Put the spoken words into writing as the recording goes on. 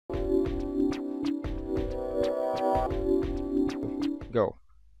Go.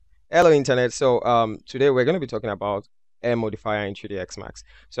 Hello, internet. So today we're going to be talking about air modifier in 3ds Max.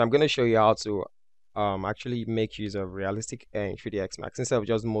 So I'm going to show you how to actually make use of realistic air in 3ds Max instead of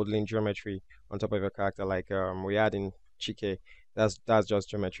just modeling geometry on top of a character like we had in Chike. That's just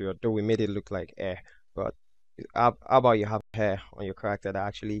geometry, although we made it look like air. But how about you have hair on your character that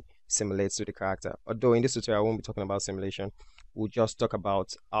actually simulates to the character? Although in this tutorial I won't be talking about simulation. We'll just talk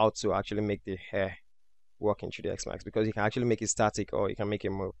about how to actually make the hair work in 3ds Max, because you can actually make it static or you can make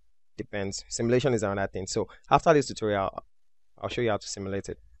it move. Depends. Simulation is another thing. So after this tutorial, I'll show you how to simulate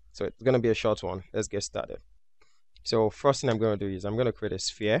it. So it's going to be a short one. Let's get started. So first thing I'm going to do is I'm going to create a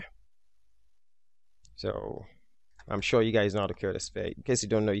sphere. So I'm sure you guys know how to create a sphere. In case you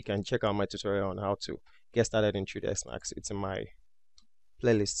don't know, you can check out my tutorial on how to get started in 3ds Max. It's in my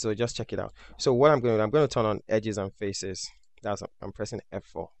playlist, so just check it out. So what I'm going to do, I'm going to turn on edges and faces. I'm pressing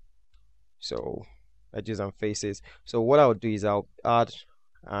F4. So edges and faces. So what I'll do is I'll add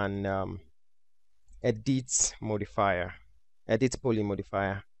an edit modifier, edit poly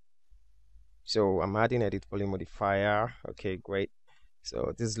modifier. So I'm adding edit poly modifier. Okay, great.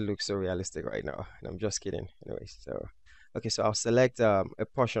 So this looks so realistic right now, and I'm just kidding. Anyways, so okay, so I'll select a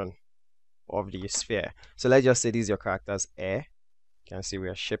portion of the sphere. So let's just say this is your character's air. You can see we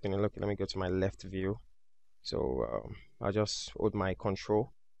are shaping it. Look, let me go to my left view. So I'll just hold my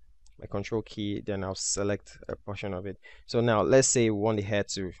control key, then I'll select a portion of it. So now let's say we want the head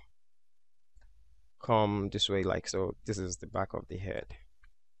to come this way, like so. This is the back of the head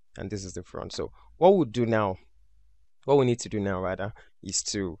and this is the front. So what we need to do now rather is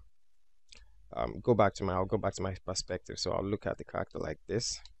to I'll go back to my perspective. So I'll look at the character like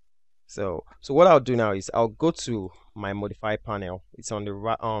this. So what I'll do now is I'll go to my modify panel. It's on the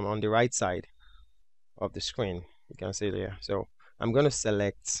right side of the screen. You can see there. So I'm going to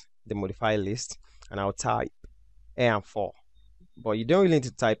select the modifier list and I'll type Hair and Fur. But you don't really need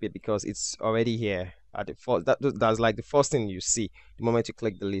to type it because it's already here at the first. That's like the first thing you see the moment you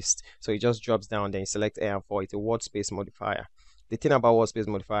click the list. So it just drops down, then you select Hair and Fur. It's a word space modifier. The thing about word space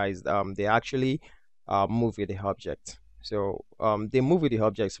modifier is they actually move with the object. So they move with the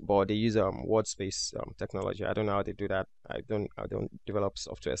objects, but they use word space technology. I don't know how they do that. I don't develop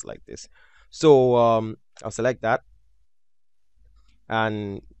softwares like this. So I'll select that,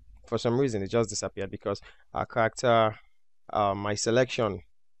 and for some reason it just disappeared because our character, my selection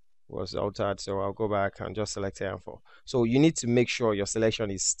was altered. So I'll go back and just select Hair and Fur. So you need to make sure your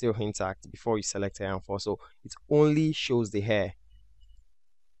selection is still intact before you select Hair and Fur. So it only shows the hair.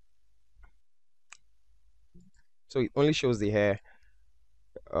 So it only shows the hair.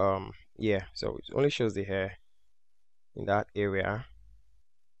 Yeah, so it only shows the hair in that area.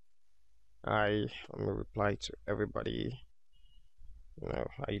 Let me reply to everybody.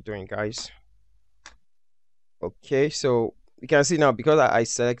 How you doing, guys? Okay, so you can see now because I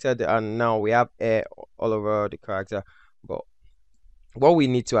selected, and now we have hair all over the character. But what we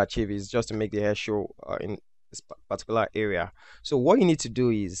need to achieve is just to make the hair show in this particular area. So what you need to do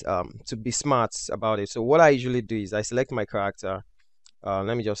is to be smart about it. So what I usually do is I select my character.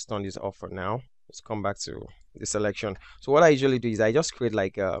 Let me just turn this off for now. Let's come back to the selection. So what I usually do is I just create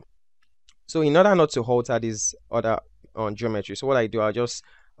like so in order not to alter this other geometry, so what I do, I'll just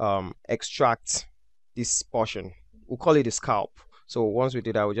extract this portion. We'll call it a scalp. So once we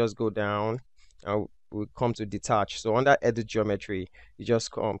do that, we'll just go down and we'll come to detach. So under edit geometry, you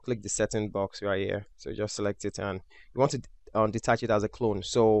just click the setting box right here. So you just select it and you want to detach it as a clone.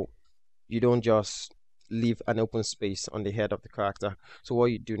 So you don't just leave an open space on the head of the character. So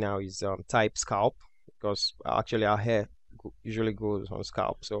what you do now is type scalp, because actually our hair usually goes on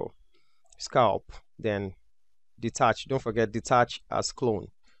scalp. So scalp, then detach. Don't forget detach as clone.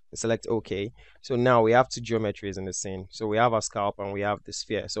 Select OK. So now we have two geometries in the scene. So we have our scalp and we have the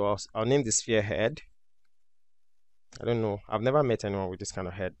sphere. So I'll name the sphere head. I don't know. I've never met anyone with this kind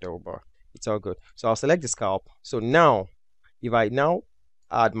of head though, but it's all good. So I'll select the scalp. So now, if I now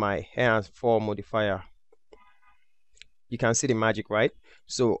add my Hair and Fur modifier, you can see the magic, right?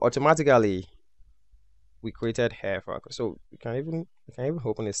 So automatically we created hair for. So we can even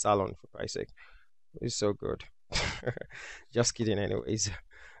open a salon, for Christ's sake. It's so good. Just kidding, anyways.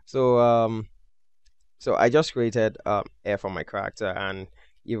 So so I just created hair for my character, and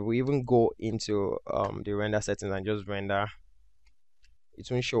if we even go into the render settings and just render, it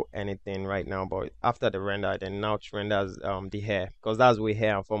won't show anything right now, but after the render, then now it renders the hair, because that's the way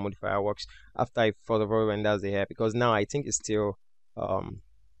Hair and Fur modifier works. After it first of all renders the hair, because now I think it's still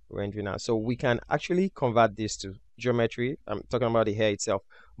rendering now. So we can actually convert this to geometry. I'm talking about the hair itself,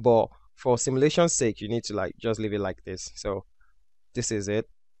 but for simulation's sake, you need to like just leave it like this. So this is it.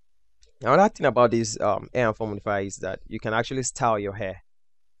 Another thing about this hair and fur modifier is that you can actually style your hair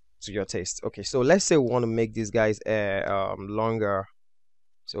to your taste. Okay, so let's say we want to make this guy's hair longer.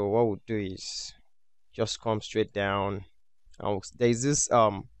 So what we'll do is just come straight down. There's this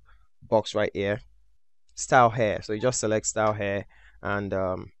box right here, style hair. So you just select style hair, and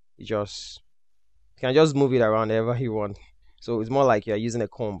you can just move it around wherever you want. So it's more like you're using a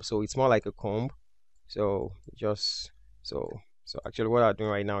comb. So it's more like a comb. So just so actually what I'm doing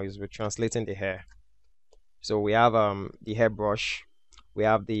right now is we're translating the hair. So we have the hairbrush, we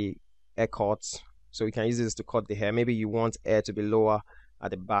have the hair cuts. So we can use this to cut the hair. Maybe you want hair to be lower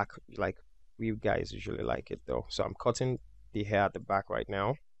at the back, like we guys usually like it though. So I'm cutting the hair at the back right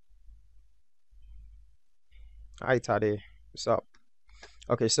now. Hi Tade, what's up?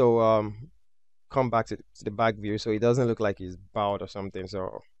 Okay, so come back to the back view so it doesn't look like he's bowed or something.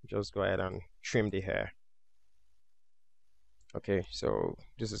 So just go ahead and trim the hair. Okay, so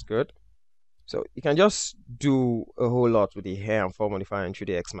this is good. So you can just do a whole lot with the hair and fur modifier in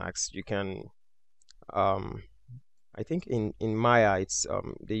 3D X Max. You can um I think in Maya it's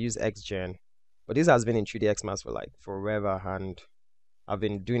they use XGen, but this has been in 3D X Max for like forever, and I've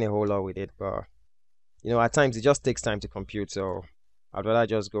been doing a whole lot with it. But at times it just takes time to compute, so I'd rather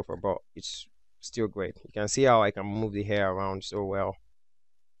just go for. But it's still great. You can see how I can move the hair around so well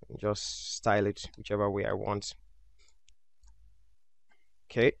and just style it whichever way I want.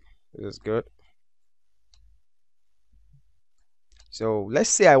 Okay, this is good. So let's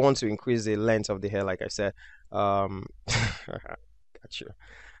say I want to increase the length of the hair, like I said. Got you.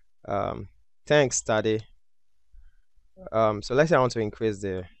 Thanks, Study. So let's say I want to increase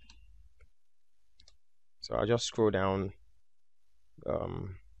the. So I'll just scroll down.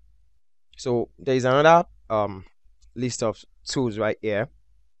 Um, so there is another list of tools right here.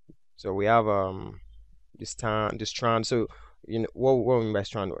 So we have this strand. So what we mean by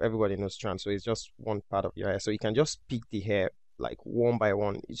strand? Everybody knows strand. So it's just one part of your hair. So you can just pick the hair like one by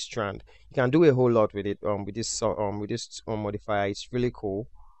one each strand. You can do a whole lot with it with this modifier. It's really cool.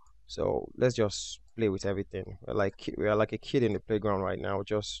 So let's just play with everything. We are like a kid in the playground right now.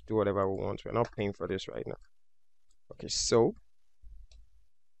 Just do whatever we want. We're not paying for this right now. Okay, so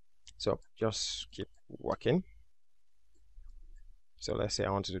just keep working. So let's say I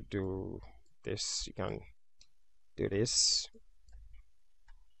wanted to do this. You can do this.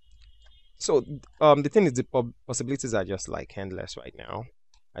 So the thing is, the possibilities are just like endless right now.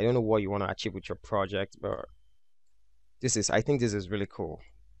 I don't know what you want to achieve with your project, but I think this is really cool.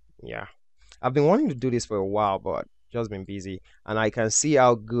 Yeah, I've been wanting to do this for a while, but just been busy, and I can see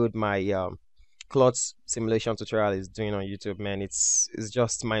how good my cloth simulation tutorial is doing on YouTube. Man, it's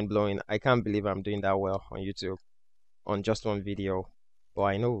just mind blowing. I can't believe I'm doing that well on YouTube on just one video. But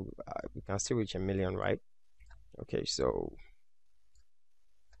I know we can still reach 1 million, right? Okay, so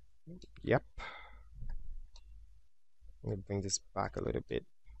yep. Let me bring this back a little bit.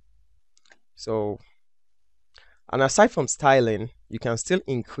 So, and aside from styling, you can still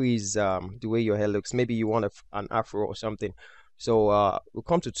increase the way your hair looks. Maybe you want an afro or something. So we'll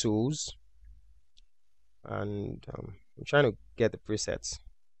come to tools, and I'm trying to get the presets.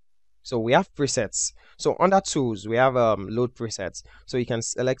 So we have presets. So under tools, we have load presets. So you can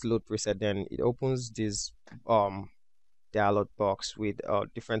select load preset, then it opens this dialog box with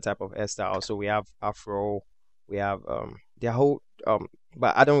different type of hairstyles. So we have afro, we have the whole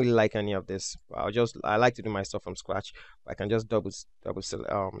but I don't really like any of this. I like to do my stuff from scratch. I can just double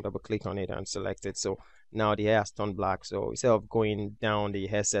click on it and select it. So now the hair has turned black. So instead of going down the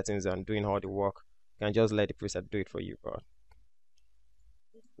hair settings and doing all the work, you can just let the preset do it for you. But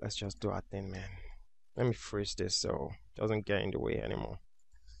let's just do our thing, man. Let me freeze this so it doesn't get in the way anymore.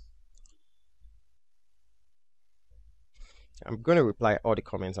 I'm going to reply all the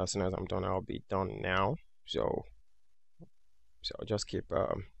comments as soon as I'm done. I'll be done now. So I'll just keep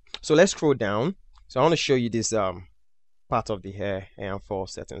so let's scroll down. So I want to show you this part of the hair and fur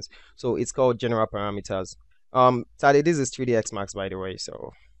settings. So it's called general parameters. Tade, this is 3D X Max, by the way.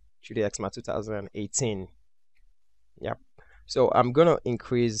 So 3D X Max 2018. Yep. So I'm gonna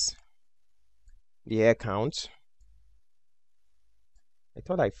increase the hair count. I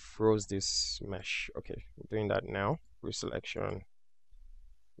thought I froze this mesh. Okay, I'm doing that now. Reselection.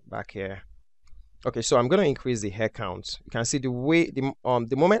 Back here. Okay, so I'm gonna increase the hair count. You can see the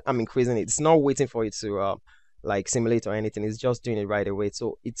moment I'm increasing it, it's not waiting for it to like simulate or anything. It's just doing it right away.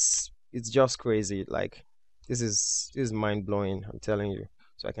 So it's just crazy. Like this is mind blowing. I'm telling you.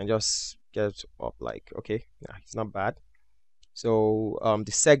 So I can just get up like okay, yeah, it's not bad. So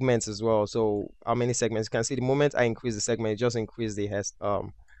the segments as well. So how many segments? You can see the moment I increase the segment, it just increase the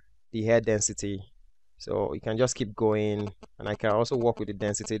hair density. So you can just keep going, and I can also work with the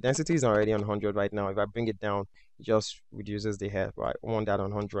density. Density is already on 100 right now. If I bring it down, it just reduces the hair. Right, I want that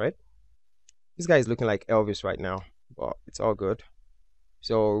on 100. This guy is looking like Elvis right now, but it's all good.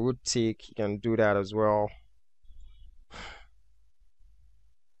 So root tick, you can do that as well.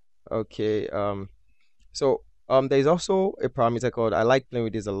 Okay. There's also a parameter called, I like playing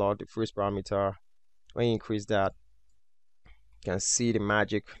with this a lot, the first parameter. When you increase that, you can see the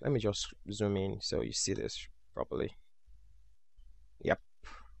magic. Let me just zoom in so you see this properly. Yep.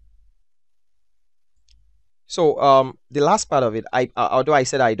 So the last part of it, although I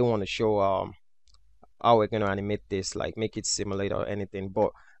said I don't want to show how we're going to animate this, like make it simulate or anything,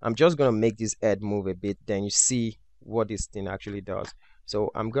 but I'm just going to make this head move a bit, then you see what this thing actually does.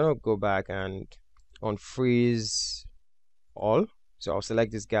 So I'm going to go back and on freeze all. So I'll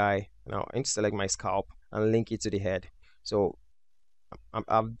select this guy. Now I need to select my scalp and link it to the head. So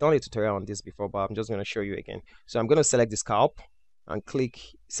I've done a tutorial on this before, but I'm just going to show you again. So I'm going to select the scalp and click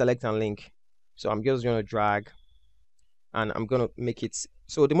select and link. So I'm just going to drag, and I'm going to make it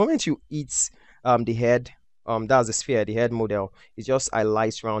so the moment you eat the head, that's the sphere, the head model, it's just I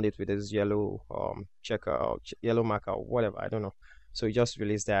light around it with this yellow checker or yellow marker or whatever, I don't know. So you just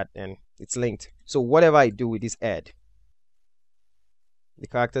release that and it's linked. So whatever I do with this head, the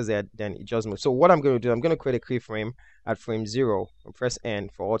character's head, then it just moves. So what I'm going to do, I'm going to create a keyframe at frame 0 and press N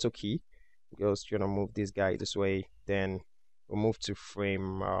for auto key. Just going to move this guy this way, then we'll move to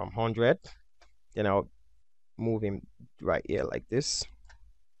frame 100. Then I'll move him right here like this.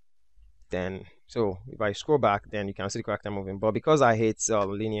 Then so if I scroll back, then you can see the character moving. But because I hate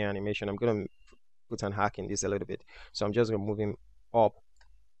linear animation, I'm going to put an hack in this a little bit. So I'm just going to move him up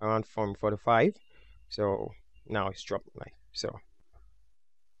around frame 45. So now it's dropped like so.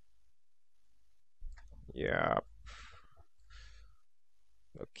 Yeah.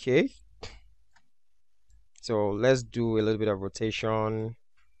 Okay. So let's do a little bit of rotation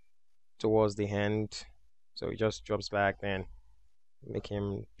towards the end. So it just drops back, then make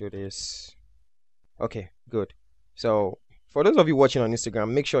him do this. Okay, good. So for those of you watching on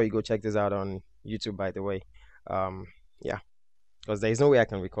Instagram, make sure you go check this out on YouTube, by the way. Yeah, because there is no way I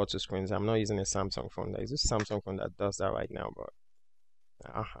can record two screens. I'm not using a Samsung phone. There is this Samsung phone that does that right now, but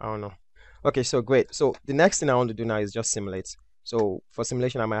I don't know. Okay, so great. So the next thing I want to do now is just simulate. So for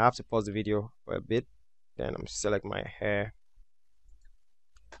simulation, I might have to pause the video for a bit. Then I'm select my hair.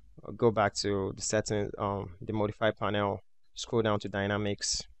 I'll go back to the settings, the modify panel, scroll down to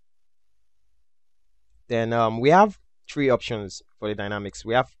dynamics. Then we have three options for the dynamics.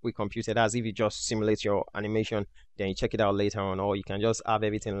 We have pre-computed, as if you just simulate your animation, then you check it out later on, or you can just have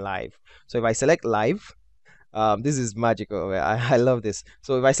everything live. So if I select live, this is magical. I love this.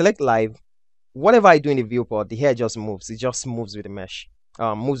 So if I select live, whatever I do in the viewport, the hair just moves. It just moves with the mesh,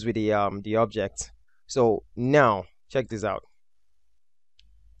 moves with the object. So now check this out.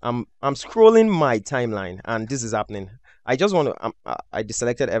 I'm scrolling my timeline, and this is happening. I just want to I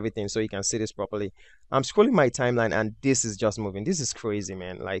deselected everything so you can see this properly. I'm scrolling my timeline, and this is just moving. This is crazy,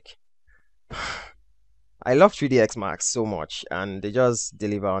 man. Like I love 3D Max so much, and they just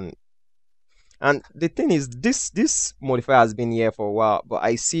deliver on. And the thing is, this modifier has been here for a while, but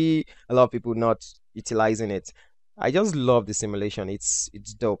I see a lot of people not utilizing it. I just love the simulation. It's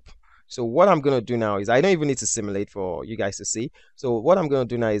dope. So what I'm gonna do now is I don't even need to simulate for you guys to see. So what I'm gonna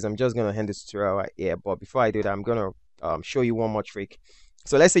do now is I'm just gonna end this tutorial right here. But before I do that, I'm gonna show you one more trick.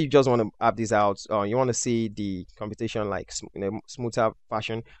 So let's say you just want to app this out. You want to see the computation like in a smoother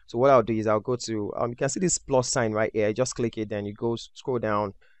fashion. So what I'll do is I'll go to you can see this plus sign right here. Just click it, then you go scroll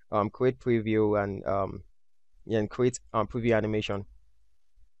down, create preview, and yeah, and create preview animation.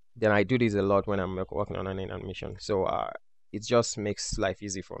 Then I do this a lot when I'm working on an animation. So it just makes life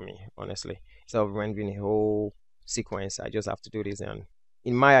easy for me, honestly. Instead of rendering a whole sequence, I just have to do this. And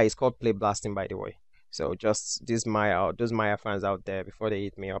in Maya, it's called play blasting, by the way. So just this Maya, those Maya fans out there, before they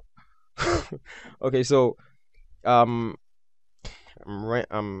eat me up. Okay, so um,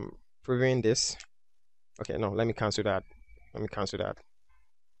 I'm previewing this. Okay, no, let me cancel that. Let me cancel that.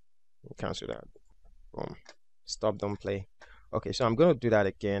 Cancel that. Boom. Stop, don't play. Okay, so I'm gonna do that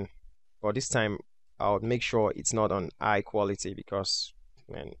again, but this time I'll make sure it's not on high quality because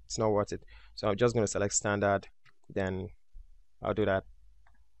man, it's not worth it. So I'm just gonna select standard, then I'll do that.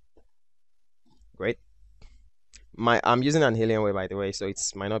 Great. I'm using an Alienware, by the way, so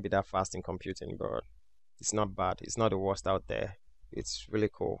it's might not be that fast in computing, but it's not bad. It's not the worst out there. It's really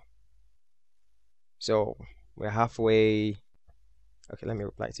cool. So we're halfway. Okay, let me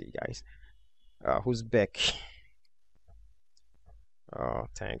reply to you guys. Who's Beck? Oh,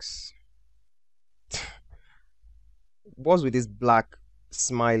 thanks. What's with this black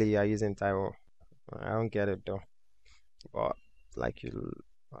smiley you're using, Tyro? I don't get it though. But like you,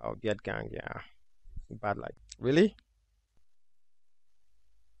 I'll get gang. Yeah, bad like really.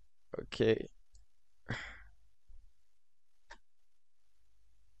 Okay.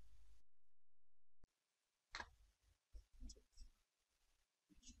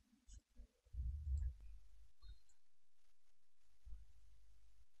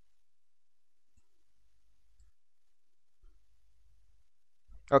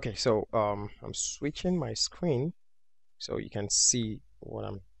 Okay. So I'm switching my screen so you can see what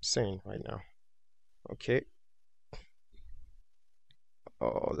I'm saying right now. Okay.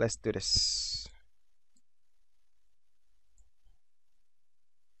 Oh, let's do this.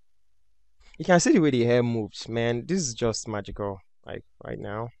 You can see the way the hair moves, man. This is just magical. Like right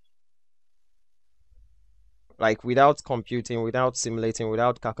now, like without computing, without simulating,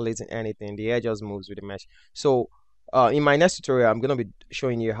 without calculating anything, the hair just moves with the mesh. So, in my next tutorial, I'm gonna be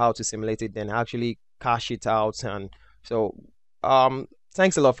showing you how to simulate it, then actually cash it out. And so,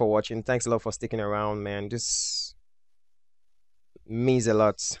 thanks a lot for watching. Thanks a lot for sticking around, man. This means a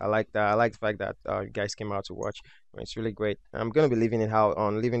lot. I like that. I like the fact that you guys came out to watch. It's really great. I'm gonna be leaving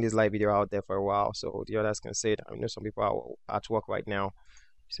this live video out there for a while, so the others can see it. I know some people are at work right now.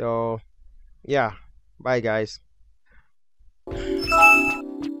 So yeah, bye guys.